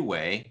the new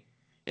way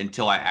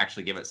until I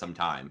actually give it some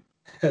time.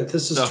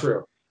 This is So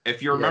true.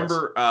 if you Yes.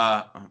 remember,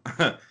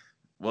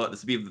 well,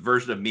 this would be the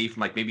version of me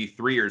from like maybe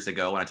 3 years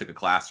ago when I took a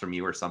class from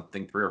you or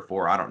something, 3 or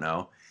 4, I don't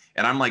know,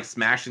 and I'm like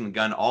smashing the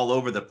gun all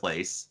over the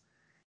place.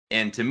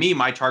 And to me,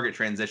 my target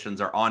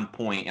transitions are on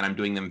point, and I'm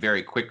doing them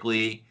very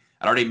quickly.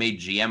 I'd already made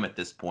GM at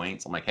this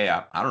point, so I'm like, hey,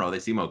 I don't know, they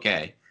seem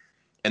okay.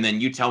 And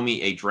then you tell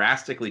me a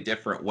drastically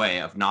different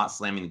way of not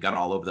slamming the gun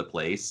all over the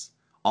place.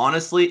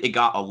 Honestly, it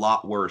got a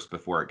lot worse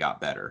before it got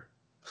better.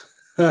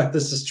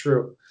 This is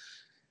true.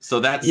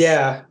 So that's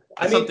Yeah.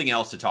 I that's mean, something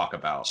else to talk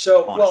about,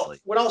 well, honestly.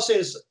 what I'll say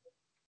is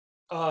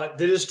that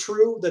is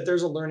true that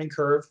there's a learning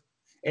curve,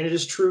 and it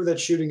is true that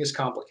shooting is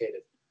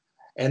complicated,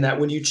 and that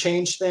when you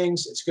change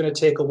things, it's going to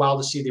take a while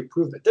to see the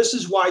improvement. This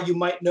is why you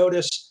might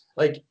notice,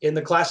 like in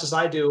the classes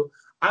I do,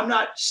 I'm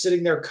not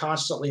sitting there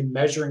constantly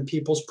measuring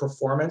people's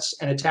performance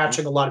and Mm-hmm.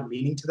 attaching a lot of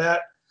meaning to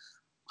that.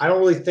 I don't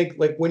really think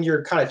like when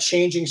you're kind of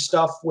changing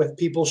stuff with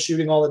people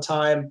shooting all the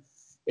time,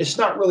 it's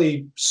not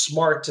really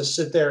smart to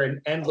sit there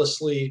and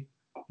endlessly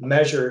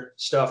measure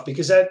stuff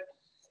because that,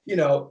 you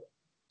know,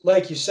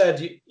 like you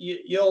said,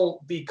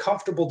 you'll be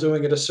comfortable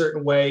doing it a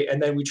certain way,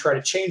 and then we try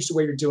to change the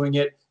way you're doing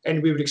it,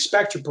 and we would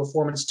expect your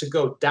performance to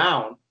go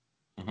down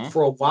Mm-hmm.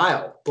 for a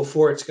while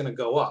before it's going to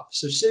go up.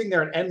 So sitting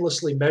there and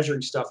endlessly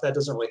measuring stuff, that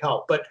doesn't really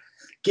help. But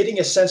getting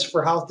a sense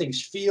for how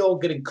things feel,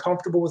 getting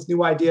comfortable with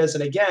new ideas,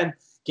 and again,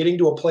 getting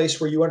to a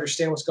place where you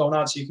understand what's going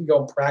on so you can go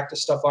and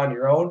practice stuff on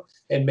your own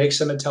and make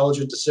some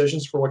intelligent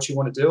decisions for what you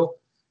want to do,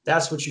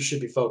 that's what you should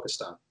be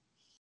focused on.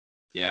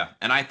 Yeah,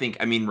 and I think,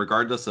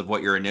 regardless of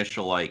what your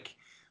initial like,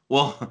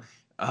 well,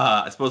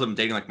 I suppose I'm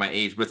dating like my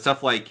age, but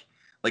stuff like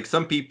like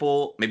some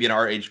people, maybe in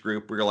our age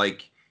group, we're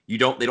like, they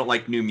don't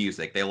like new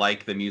music. They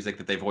like the music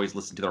that they've always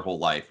listened to their whole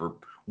life or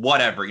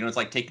whatever. You know, it's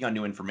like taking on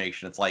new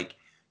information. It's like,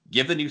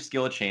 give the new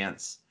skill a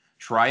chance,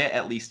 try it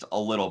at least a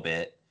little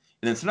bit.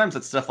 And then sometimes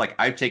it's stuff like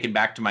I've taken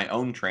back to my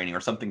own training or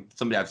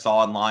somebody I've saw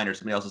online or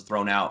somebody else has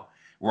thrown out.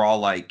 Where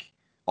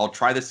I'll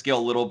try the skill a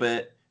little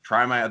bit,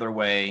 try my other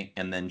way,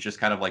 and then just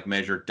kind of like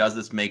measure, does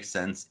this make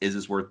sense? Is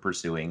this worth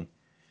pursuing?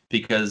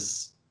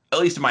 Because at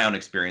least in my own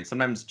experience,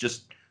 sometimes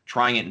just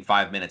trying it in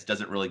 5 minutes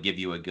doesn't really give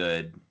you a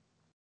good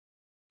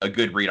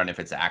read on if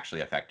it's actually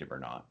effective or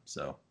not.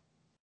 So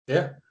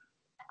Yeah.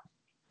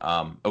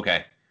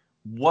 Okay.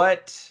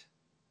 What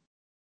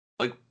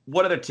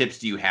other tips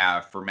do you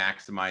have for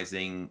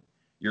maximizing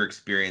your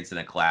experience in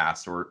a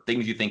class, or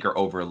things you think are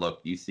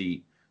overlooked you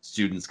see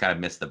students kind of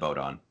miss the boat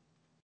on?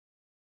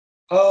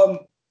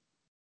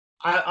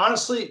 I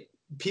honestly,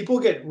 people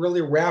get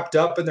really wrapped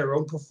up in their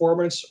own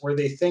performance, where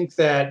they think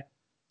that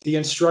the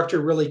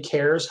instructor really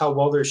cares how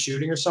well they're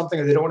shooting or something,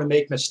 or they don't want to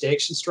make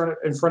mistakes in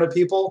front of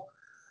people.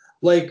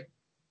 Like,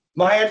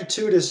 my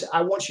attitude is,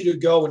 I want you to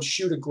go and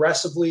shoot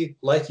aggressively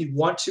like you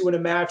want to in a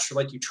match, or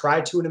like you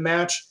tried to in a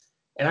match.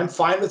 And I'm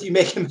fine with you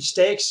making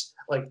mistakes.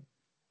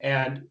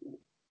 And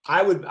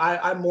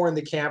I'm more in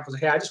the camp of,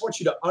 hey, I just want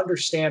you to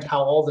understand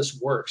how all this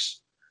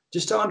works,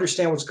 just to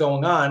understand what's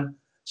going on.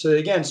 So that,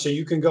 again, so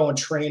you can go and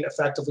train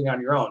effectively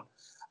on your own.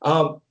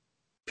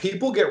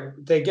 People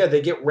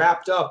get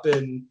wrapped up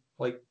in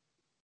like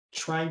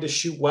trying to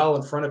shoot well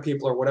in front of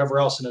people or whatever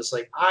else. And it's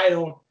like,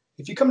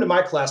 if you come to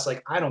my class,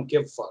 like, I don't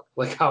give a fuck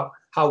like how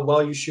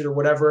well you shoot or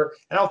whatever.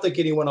 And I don't think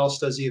anyone else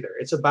does either.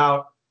 It's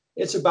about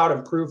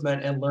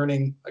improvement and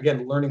learning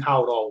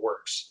how it all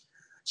works.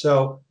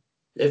 So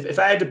if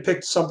I had to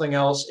pick something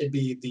else, it'd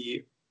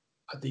be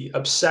the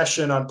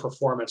obsession on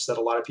performance that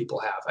a lot of people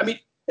have. I mean,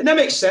 and that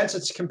makes sense.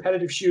 It's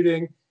competitive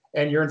shooting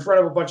and you're in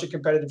front of a bunch of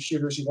competitive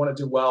shooters. You want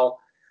to do well,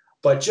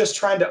 but just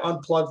trying to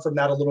unplug from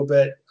that a little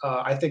bit,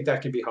 I think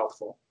that can be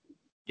helpful.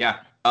 Yeah.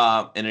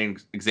 And an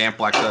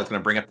example actually I was going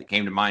to bring up that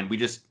came to mind. We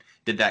just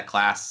did that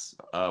class,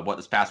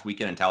 this past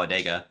weekend in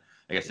Talladega,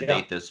 I guess to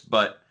date this,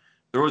 but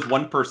there was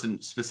one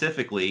person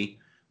specifically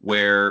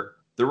where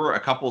there were a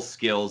couple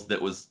skills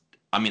that was,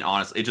 I mean,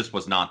 honestly, it just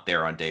was not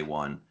there on day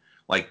one.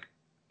 Like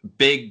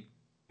big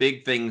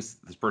things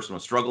this person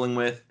was struggling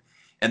with.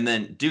 And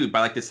then, dude, by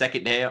like the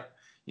second day,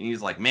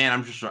 he's like,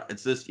 man,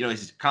 it's this,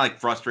 he's kind of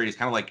like frustrated. He's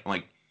kind of like, I'm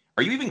like,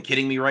 are you even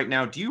kidding me right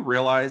now? Do you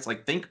realize,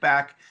 like, think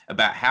back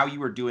about how you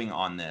were doing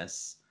on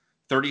this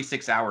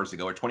 36 hours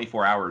ago or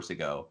 24 hours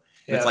ago.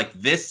 And it's like,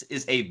 this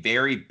is a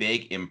very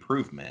big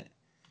improvement.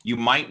 You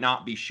might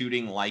not be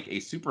shooting like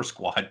a super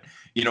squad,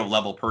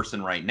 level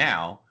person right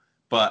now,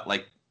 but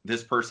like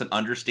this person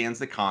understands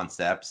the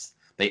concepts.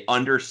 They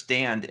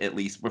understand, at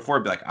least before,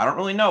 it'd be like, I don't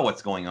really know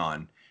what's going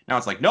on. Now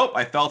it's like, nope,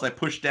 I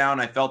pushed down.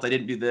 I felt I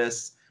didn't do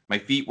this. My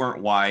feet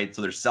weren't wide.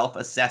 So they're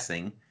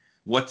self-assessing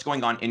what's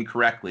going on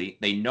incorrectly.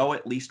 They know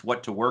at least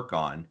what to work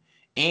on.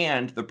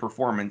 And the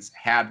performance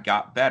had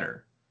got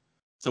better.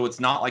 So it's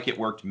not like it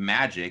worked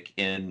magic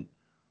in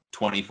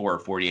 24 or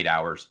 48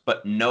 hours,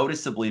 but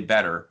noticeably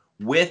better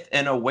with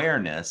an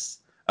awareness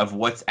of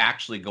what's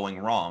actually going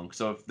wrong.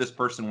 So if this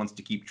person wants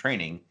to keep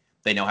training,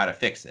 they know how to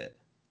fix it.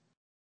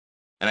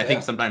 And I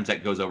think sometimes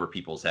that goes over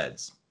people's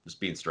heads, just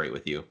being straight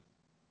with you.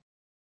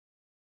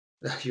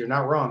 You're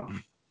not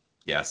wrong.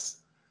 Yes.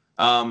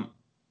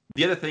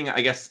 The other thing,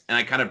 I guess, and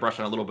I kind of brushed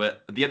on a little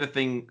bit, the other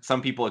thing,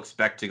 some people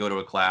expect to go to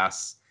a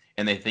class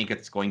and they think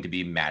it's going to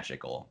be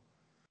magical.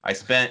 I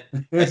spent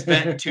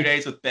 2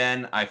 days with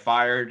Ben. I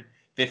fired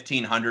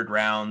 1,500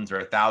 rounds or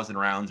 1,000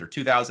 rounds or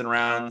 2,000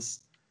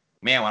 rounds.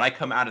 Man, when I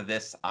come out of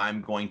this,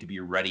 I'm going to be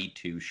ready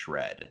to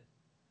shred.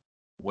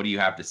 What do you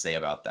have to say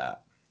about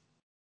that?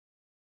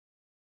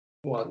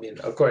 Well, I mean,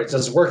 of course, it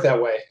doesn't work that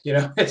way.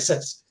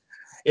 It's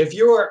if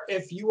you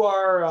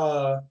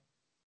are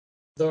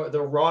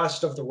the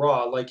rawest of the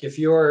raw, like if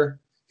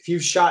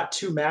you've shot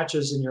 2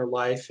 matches in your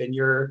life and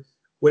you're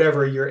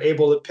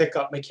able to pick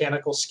up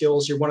mechanical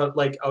skills, you're one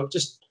of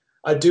just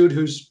a dude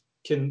who's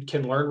can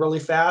learn really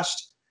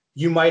fast,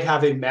 you might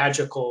have a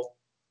magical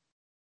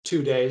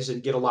 2 days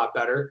and get a lot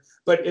better.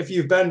 But if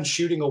you've been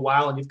shooting a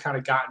while and you've kind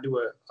of gotten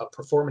to a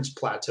performance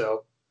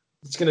plateau,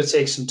 it's going to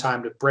take some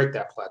time to break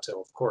that plateau,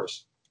 of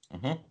course.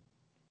 Mm-hmm.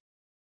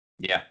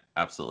 Yeah,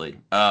 absolutely.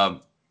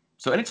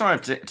 So anytime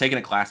I've taken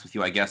a class with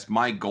you, I guess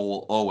my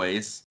goal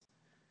always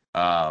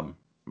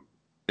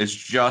is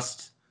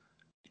just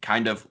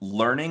kind of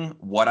learning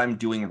what I'm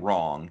doing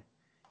wrong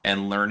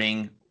and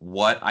learning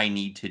what I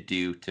need to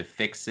do to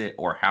fix it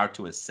or how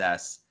to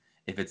assess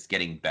if it's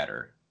getting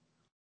better.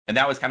 And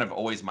that was kind of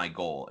always my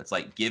goal. It's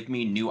like, give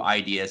me new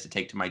ideas to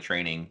take to my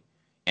training.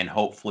 And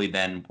hopefully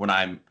then when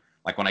I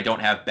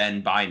don't have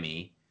Ben by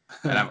me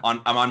and I'm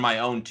on my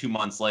own 2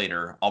 months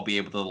later, I'll be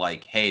able to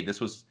like, hey,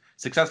 this was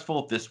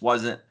successful. This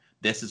wasn't.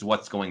 This is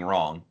what's going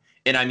wrong.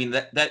 And I mean,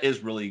 that is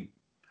really,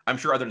 I'm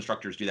sure other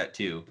instructors do that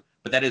too,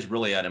 but that is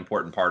really an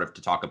important part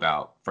to talk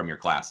about from your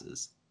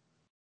classes.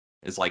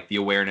 Is like the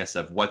awareness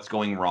of what's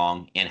going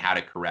wrong and how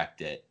to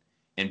correct it.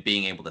 and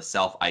being able to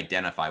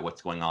self-identify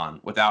what's going on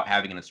without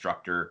having an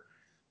instructor,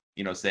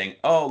 saying,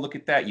 "Oh, look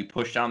at that, you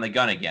pushed down the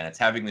gun again." It's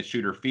having the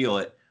shooter feel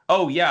it.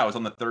 "Oh yeah, I was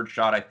on the third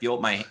shot. I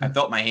felt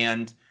my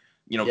hand,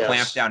 Yes.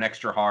 clamp down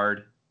extra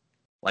hard."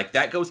 Like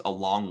that goes a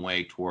long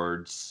way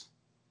towards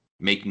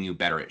making you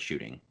better at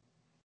shooting.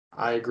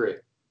 I agree.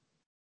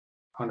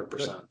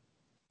 100%.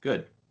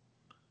 Good.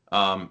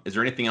 Is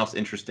there anything else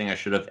interesting I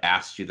should have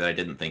asked you that I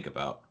didn't think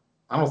about?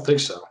 I don't think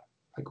so.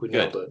 I think we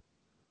nailed it.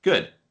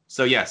 Good.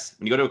 So yes,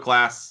 when you go to a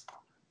class,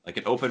 like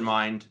an open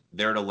mind,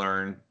 there to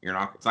learn. It's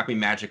not gonna be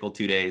magical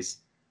 2 days,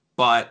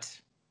 but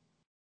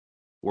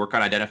work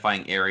on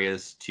identifying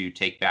areas to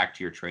take back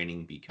to your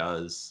training,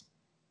 because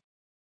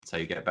that's how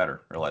you get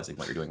better, realizing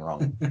what you're doing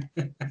wrong.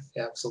 Yeah,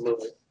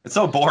 absolutely. It's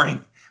so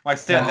boring. When I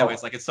say it that way,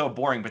 it's like it's so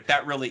boring, but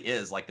that really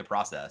is like the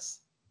process.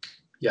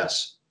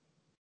 Yes.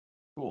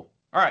 Cool.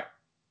 All right,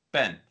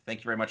 Ben, thank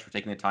you very much for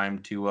taking the time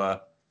to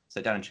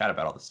sit down and chat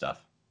about all this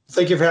stuff.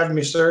 Thank you for having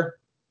me, sir.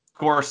 Of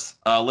course,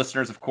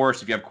 listeners, if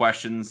you have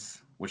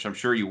questions, which I'm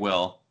sure you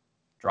will,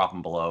 drop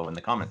them below in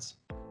the comments.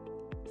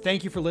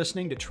 Thank you for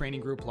listening to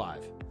Training Group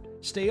Live.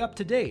 Stay up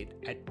to date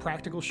at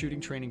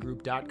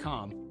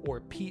practicalshootingtraininggroup.com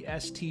or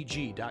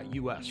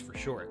pstg.us for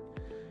short.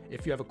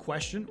 If you have a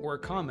question or a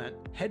comment,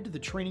 head to the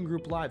Training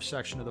Group Live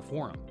section of the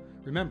forum.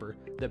 Remember,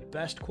 the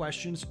best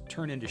questions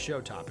turn into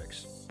show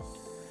topics.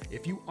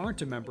 If you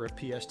aren't a member of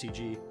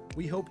PSTG,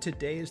 we hope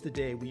today is the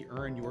day we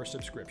earn your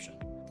subscription.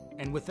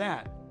 And with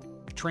that,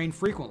 train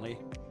frequently,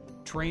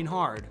 train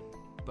hard,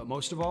 but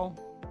most of all,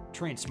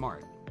 train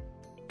smart.